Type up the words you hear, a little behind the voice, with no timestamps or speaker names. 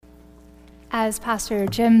As Pastor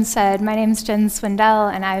Jim said, my name is Jen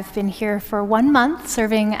Swindell, and I've been here for 1 month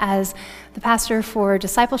serving as the pastor for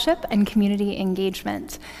discipleship and community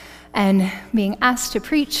engagement. And being asked to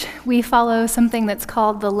preach, we follow something that's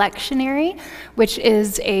called the lectionary, which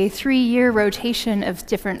is a 3-year rotation of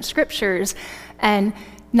different scriptures. And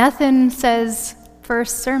nothing says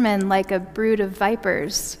first sermon like a brood of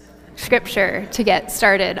vipers scripture to get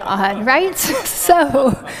started on, right?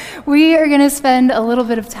 So we are going to spend a little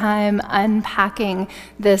bit of time unpacking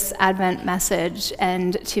this Advent message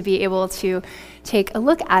and to be able to take a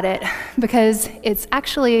look at it because it's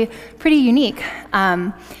actually pretty unique.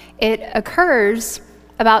 It occurs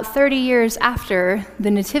about 30 years after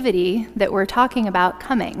the nativity that we're talking about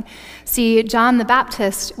coming. See, John the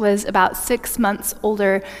Baptist was about 6 months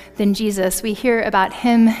older than Jesus. We hear about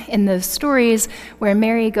him in those stories where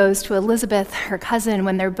Mary goes to Elizabeth, her cousin,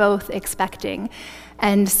 when they're both expecting.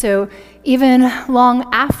 And so even long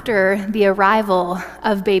after the arrival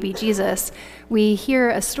of baby Jesus, we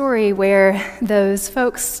hear a story where those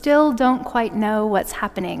folks still don't quite know what's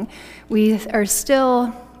happening.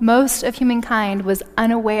 Most of humankind was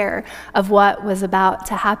unaware of what was about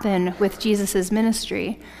to happen with Jesus'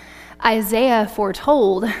 ministry. Isaiah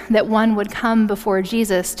foretold that one would come before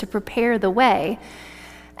Jesus to prepare the way.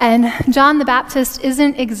 And John the Baptist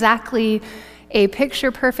isn't exactly a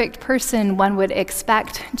picture-perfect person one would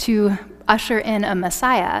expect to usher in a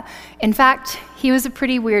Messiah. In fact, he was a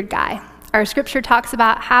pretty weird guy. Our scripture talks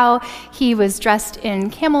about how he was dressed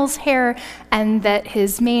in camel's hair and that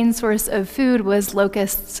his main source of food was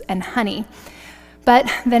locusts and honey. But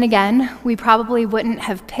then again, we probably wouldn't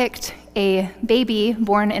have picked a baby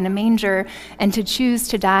born in a manger and to choose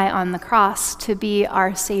to die on the cross to be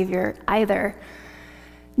our Savior either.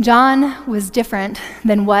 John was different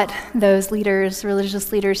than what those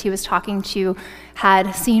religious leaders he was talking to,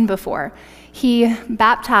 had seen before. He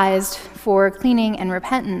baptized for cleaning and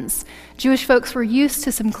repentance. Jewish folks were used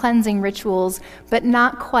to some cleansing rituals, but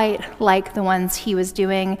not quite like the ones he was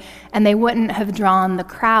doing, and they wouldn't have drawn the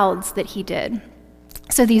crowds that he did.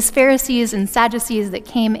 So these Pharisees and Sadducees that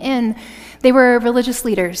came in, they were religious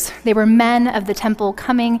leaders. They were men of the temple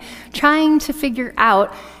coming, trying to figure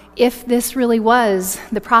out if this really was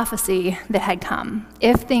the prophecy that had come,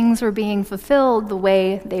 if things were being fulfilled the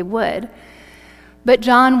way they would. But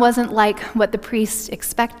John wasn't like what the priests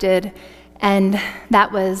expected, and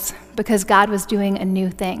that was because God was doing a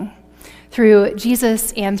new thing. Through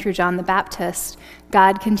Jesus and through John the Baptist,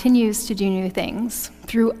 God continues to do new things.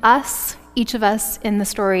 Through us, each of us in the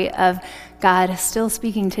story of God still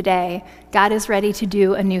speaking today, God is ready to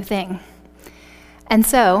do a new thing. And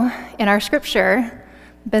so, in our scripture,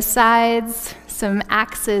 besides some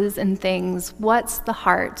axes and things, what's the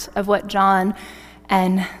heart of what John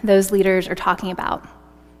and those leaders are talking about?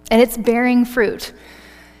 And it's bearing fruit.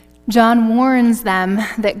 John warns them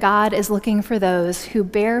that God is looking for those who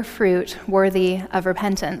bear fruit worthy of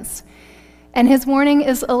repentance. And his warning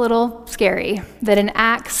is a little scary, that an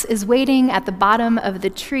axe is waiting at the bottom of the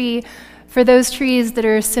tree for those trees that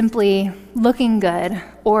are simply looking good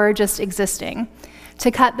or just existing,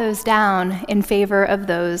 to cut those down in favor of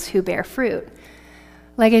those who bear fruit.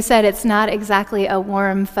 Like I said, it's not exactly a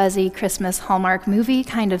warm, fuzzy Christmas Hallmark movie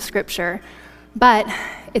kind of scripture, but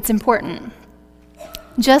it's important.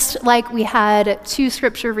 Just like we had 2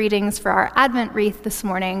 scripture readings for our Advent wreath this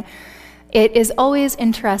morning, it is always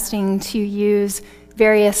interesting to use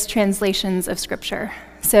various translations of scripture.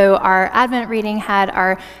 So our Advent reading had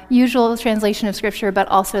our usual translation of scripture, but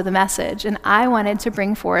also the Message, and I wanted to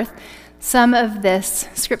bring forth some of this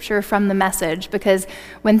scripture from the Message, because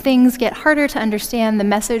when things get harder to understand, the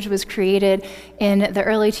Message was created in the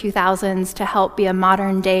early 2000s to help be a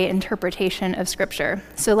modern day interpretation of scripture.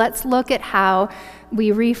 So let's look at how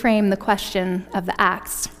we reframe the question of the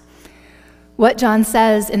Acts. What John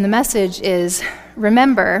says in the Message is,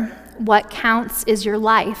 remember, what counts is your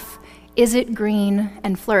life. Is it green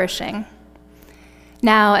and flourishing?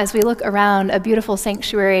 Now, as we look around a beautiful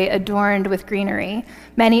sanctuary adorned with greenery,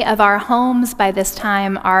 many of our homes by this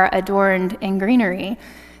time are adorned in greenery.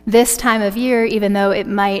 This time of year, even though it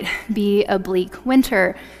might be a bleak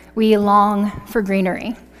winter, we long for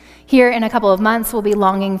greenery. Here in a couple of months, we'll be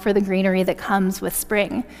longing for the greenery that comes with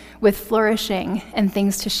spring, with flourishing and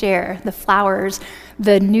things to share, the flowers,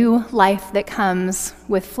 the new life that comes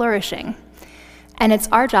with flourishing. And it's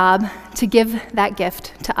our job to give that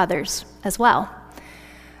gift to others as well.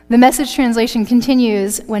 The Message translation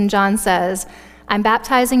continues when John says, I'm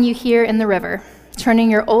baptizing you here in the river,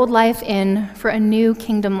 turning your old life in for a new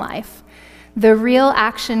kingdom life. The real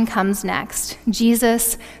action comes next.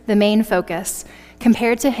 Jesus, the main focus.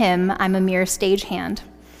 Compared to him, I'm a mere stagehand.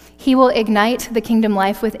 He will ignite the kingdom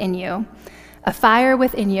life within you. a fire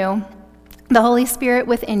within you, the Holy Spirit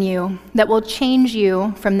within you that will change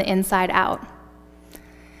you from the inside out.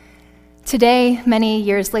 Today, many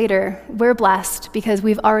years later, we're blessed because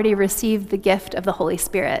we've already received the gift of the Holy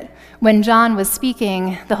Spirit. When John was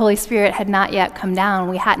speaking, the Holy Spirit had not yet come down.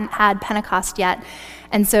 We hadn't had Pentecost yet.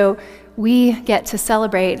 And so we get to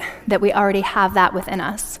celebrate that we already have that within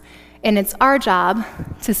us. And it's our job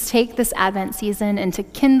to take this Advent season and to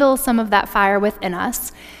kindle some of that fire within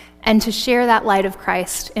us and to share that light of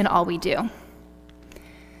Christ in all we do.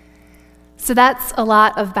 So that's a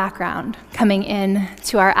lot of background coming in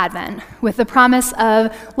to our Advent, with the promise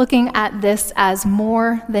of looking at this as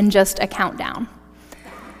more than just a countdown.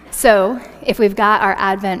 So if we've got our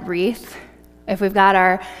Advent wreath, or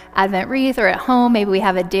at home, maybe we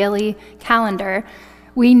have a daily calendar,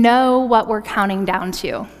 we know what we're counting down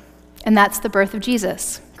to, and that's the birth of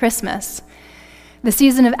Jesus, Christmas. The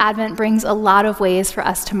season of Advent brings a lot of ways for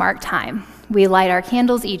us to mark time. We light our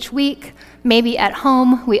candles each week. Maybe at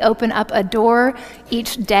home, we open up a door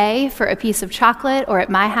each day for a piece of chocolate, or at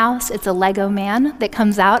my house, it's a Lego man that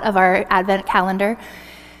comes out of our Advent calendar.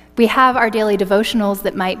 We have our daily devotionals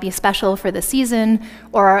that might be special for the season,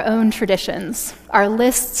 or our own traditions, our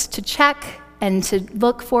lists to check and to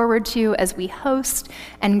look forward to as we host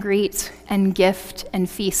and greet and gift and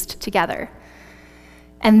feast together.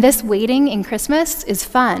 And this waiting in Christmas is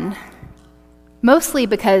fun, mostly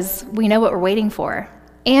because we know what we're waiting for,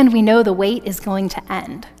 and we know the wait is going to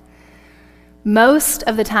end. Most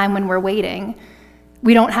of the time when we're waiting,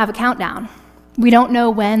 we don't have a countdown. We don't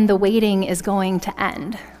know when the waiting is going to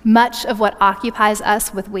end. Much of what occupies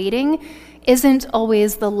us with waiting isn't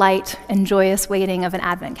always the light and joyous waiting of an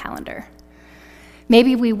Advent calendar.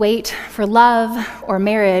 Maybe we wait for love or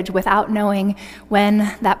marriage without knowing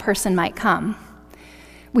when that person might come.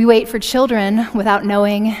 We wait for children without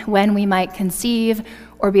knowing when we might conceive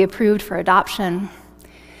or be approved for adoption.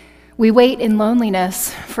 We wait in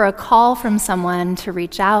loneliness for a call from someone to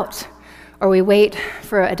reach out, or we wait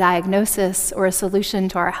for a diagnosis or a solution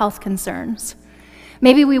to our health concerns.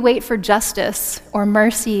 Maybe we wait for justice or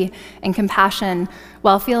mercy and compassion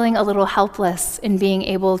while feeling a little helpless in being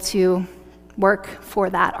able to work for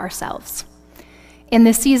that ourselves. In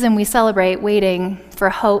this season, we celebrate waiting for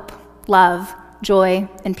hope, love, joy,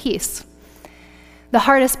 and peace. The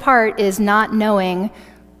hardest part is not knowing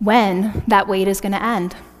when that wait is going to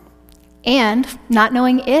end, and not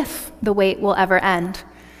knowing if the wait will ever end.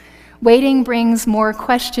 Waiting brings more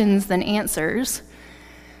questions than answers.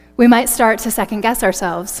 We might start to second guess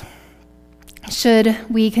ourselves. Should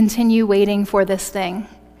we continue waiting for this thing?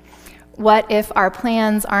 What if our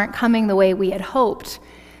plans aren't coming the way we had hoped?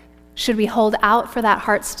 Should we hold out for that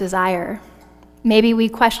heart's desire? Maybe we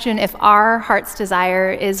question if our heart's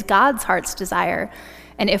desire is God's heart's desire,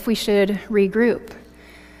 and if we should regroup.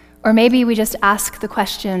 Or maybe we just ask the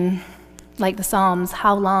question, like the Psalms,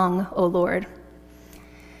 how long, O Lord?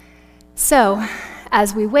 So,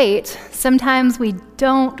 as we wait, sometimes we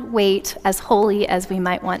don't wait as wholly as we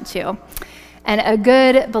might want to. And a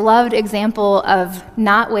good, beloved example of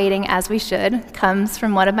not waiting as we should comes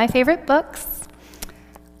from one of my favorite books,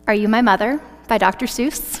 Are You My Mother? By Dr.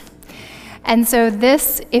 Seuss. And so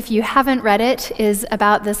this, if you haven't read it, is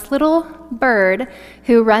about this little bird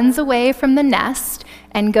who runs away from the nest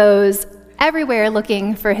and goes everywhere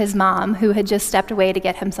looking for his mom, who had just stepped away to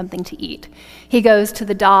get him something to eat. He goes to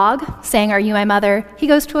the dog, saying, "Are you my mother?" He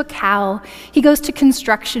goes to a cow. He goes to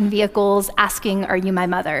construction vehicles, asking, "Are you my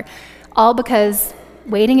mother?" All because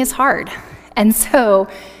waiting is hard. And so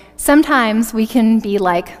sometimes we can be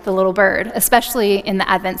like the little bird, especially in the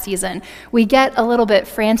Advent season. We get a little bit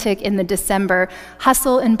frantic in the December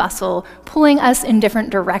hustle and bustle, pulling us in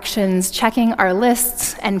different directions, checking our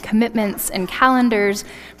lists and commitments and calendars,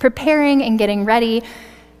 preparing and getting ready,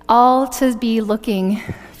 all to be looking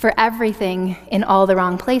for everything in all the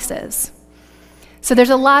wrong places. So there's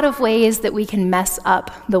a lot of ways that we can mess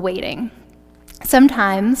up the waiting.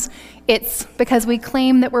 Sometimes it's because we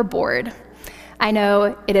claim that we're bored. I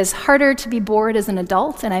know it is harder to be bored as an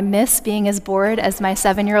adult, and I miss being as bored as my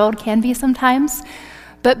 7-year-old can be sometimes.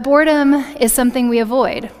 But boredom is something we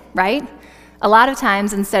avoid, right? A lot of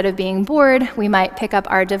times, instead of being bored, we might pick up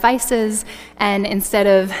our devices, and instead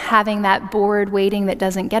of having that bored waiting that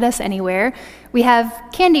doesn't get us anywhere, we have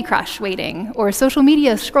Candy Crush waiting, or social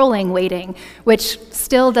media scrolling waiting, which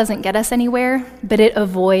still doesn't get us anywhere, but it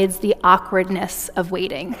avoids the awkwardness of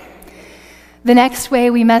waiting. The next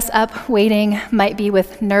way we mess up waiting might be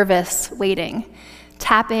with nervous waiting,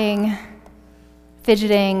 tapping,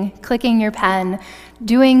 fidgeting, clicking your pen,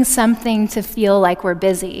 doing something to feel like we're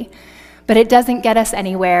busy. but it doesn't get us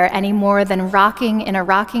anywhere any more than rocking in a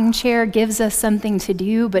rocking chair gives us something to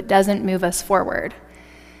do but doesn't move us forward.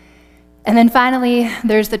 And then finally,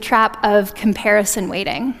 there's the trap of comparison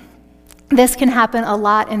waiting. This can happen a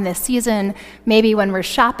lot in this season, maybe when we're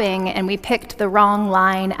shopping and we picked the wrong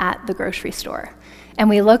line at the grocery store. And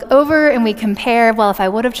we look over and we compare, well, if I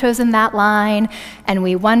would have chosen that line, and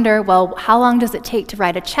we wonder, well, how long does it take to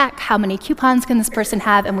write a check? How many coupons can this person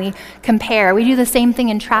have? And we compare. We do the same thing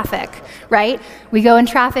in traffic, right? We go in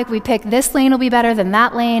traffic, we pick this lane will be better than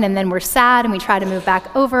that lane, and then we're sad and we try to move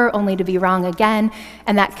back over only to be wrong again.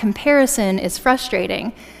 And that comparison is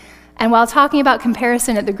frustrating. And while talking about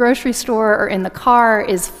comparison at the grocery store or in the car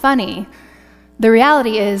is funny, the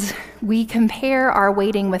reality is we compare our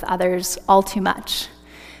waiting with others all too much.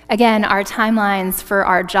 Again, our timelines for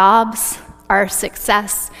our jobs, our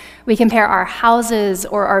success, we compare our houses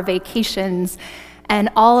or our vacations, and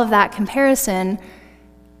all of that comparison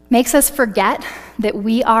makes us forget that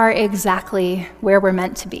we are exactly where we're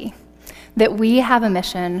meant to be, that we have a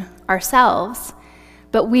mission ourselves,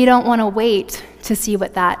 but we don't want to wait to see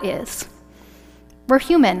what that is. We're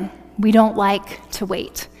human. We don't like to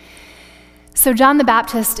wait. So John the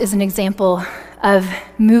Baptist is an example of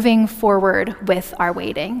moving forward with our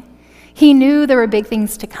waiting. He knew there were big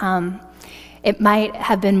things to come. It might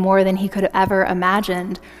have been more than he could have ever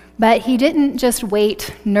imagined, but he didn't just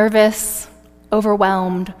wait nervous,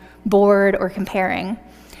 overwhelmed, bored, or comparing.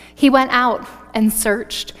 He went out and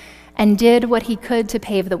searched and did what he could to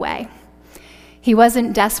pave the way. He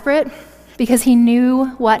wasn't desperate because he knew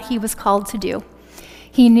what he was called to do.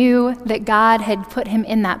 He knew that God had put him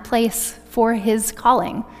in that place for his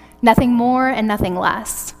calling, nothing more and nothing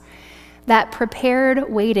less. That prepared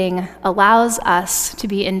waiting allows us to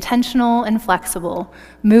be intentional and flexible,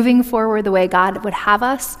 moving forward the way God would have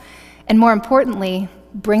us, and more importantly,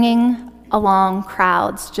 bringing along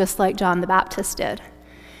crowds just like John the Baptist did.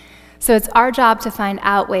 So it's our job to find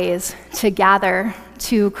out ways to gather,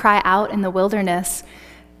 to cry out in the wilderness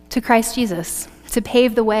to Christ Jesus, to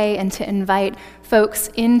pave the way and to invite folks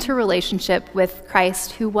into relationship with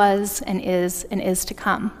Christ who was and is to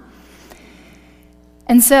come.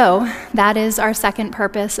 And so that is our second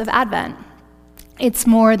purpose of Advent. It's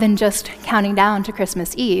more than just counting down to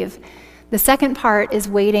Christmas Eve. The second part is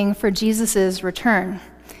waiting for Jesus' return.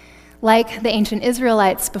 Like the ancient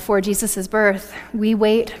Israelites before Jesus' birth, we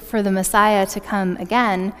wait for the Messiah to come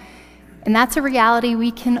again, and that's a reality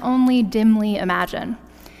we can only dimly imagine.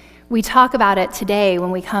 We talk about it today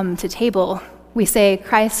when we come to table. We say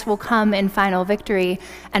Christ will come in final victory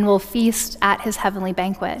and will feast at his heavenly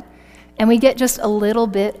banquet. And we get just a little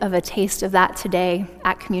bit of a taste of that today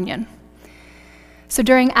at communion. So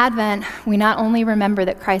during Advent, we not only remember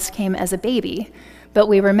that Christ came as a baby, but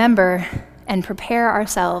we remember and prepare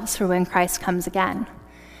ourselves for when Christ comes again.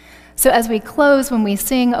 So as we close, when we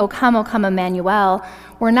sing, O come, Emmanuel,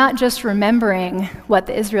 we're not just remembering what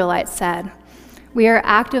the Israelites said. We are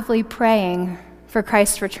actively praying for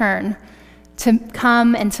Christ's return to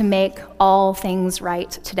come and to make all things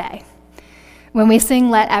right today. When we sing,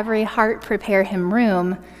 Let Every Heart Prepare Him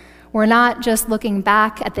Room, we're not just looking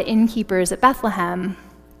back at the innkeepers at Bethlehem,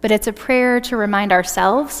 but it's a prayer to remind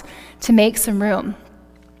ourselves to make some room.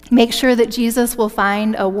 Make sure that Jesus will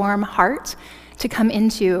find a warm heart to come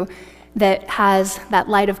into that has that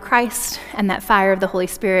light of Christ and that fire of the Holy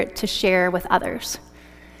Spirit to share with others.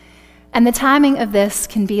 And the timing of this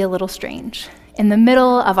can be a little strange. In the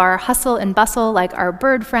middle of our hustle and bustle, like our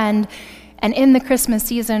bird friend, and in the Christmas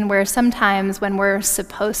season where sometimes when we're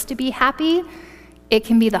supposed to be happy, it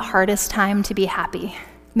can be the hardest time to be happy.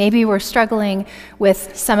 Maybe we're struggling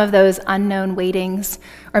with some of those unknown waitings,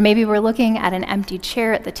 or maybe we're looking at an empty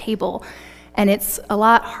chair at the table, and it's a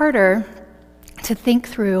lot harder to think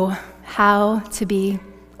through how to be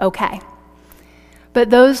okay. But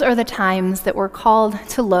those are the times that we're called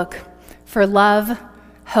to look for love,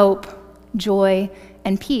 hope, joy,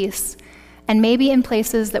 and peace, and maybe in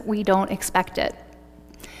places that we don't expect it.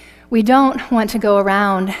 We don't want to go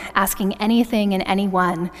around asking anything and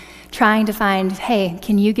anyone, trying to find, hey,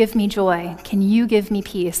 can you give me joy? Can you give me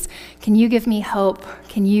peace? Can you give me hope?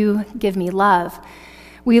 Can you give me love?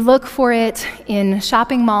 We look for it in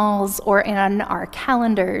shopping malls or in our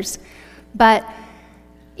calendars, but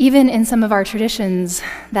even in some of our traditions,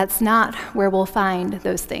 that's not where we'll find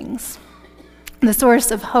those things. The source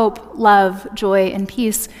of hope, love, joy, and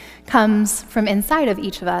peace comes from inside of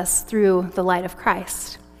each of us through the light of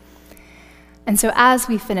Christ. And so as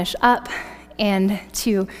we finish up, and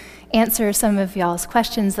to answer some of y'all's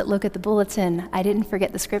questions that look at the bulletin, I didn't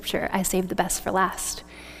forget the scripture. I saved the best for last.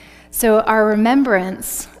 So our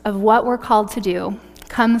remembrance of what we're called to do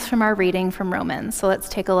comes from our reading from Romans. So let's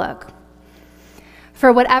take a look.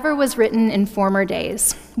 For whatever was written in former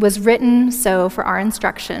days was written so for our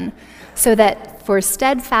instruction, so that for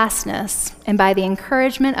steadfastness and by the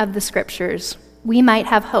encouragement of the Scriptures, we might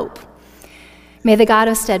have hope. May the God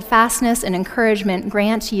of steadfastness and encouragement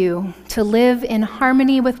grant you to live in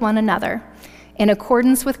harmony with one another, in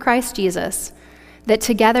accordance with Christ Jesus, that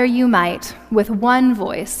together you might, with one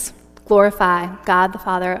voice, glorify God the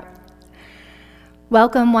Father.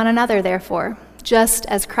 Welcome one another, therefore, just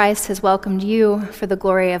as Christ has welcomed you for the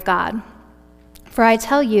glory of God. For I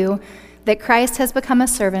tell you that Christ has become a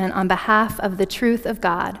servant on behalf of the truth of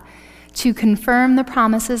God, to confirm the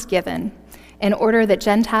promises given, in order that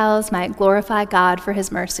Gentiles might glorify God for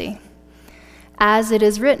his mercy. As it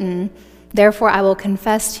is written, therefore I will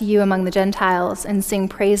confess to you among the Gentiles and sing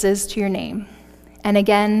praises to your name. And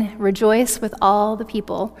again, rejoice with all the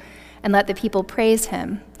people, and let the people praise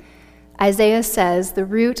him. Isaiah says, the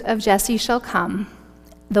root of Jesse shall come,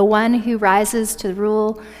 the one who rises to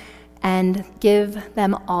rule and give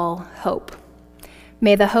them all hope.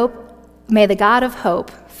 May the God of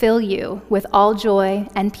hope fill you with all joy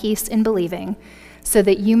and peace in believing, so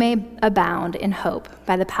that you may abound in hope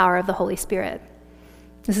by the power of the Holy Spirit.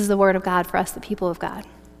 This is the word of God for us, the people of God.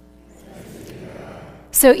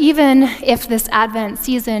 So even if this Advent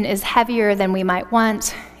season is heavier than we might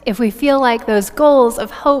want, if we feel like those goals of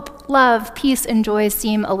hope, love, peace, and joy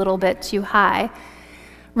seem a little bit too high,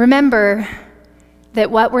 remember that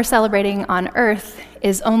what we're celebrating on earth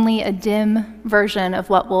is only a dim version of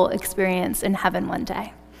what we'll experience in heaven one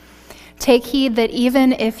day. Take heed that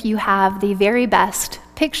even if you have the very best,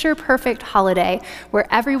 picture-perfect holiday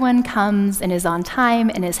where everyone comes and is on time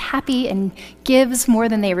and is happy and gives more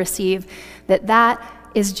than they receive, that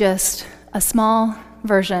is just a small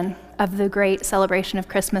version of the great celebration of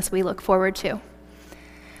Christmas we look forward to.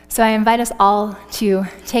 So I invite us all to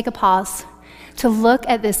take a pause, to look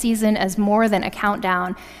at this season as more than a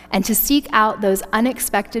countdown, and to seek out those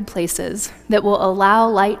unexpected places that will allow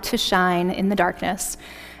light to shine in the darkness,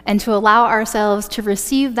 and to allow ourselves to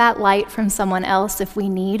receive that light from someone else if we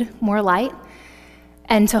need more light,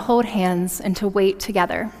 and to hold hands and to wait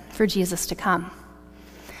together for Jesus to come.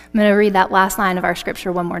 I'm going to read that last line of our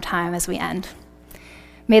scripture one more time as we end.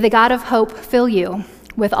 May the God of hope fill you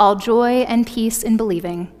with all joy and peace in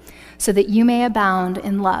believing, so that you may abound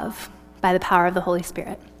in love by the power of the Holy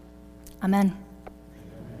Spirit. Amen.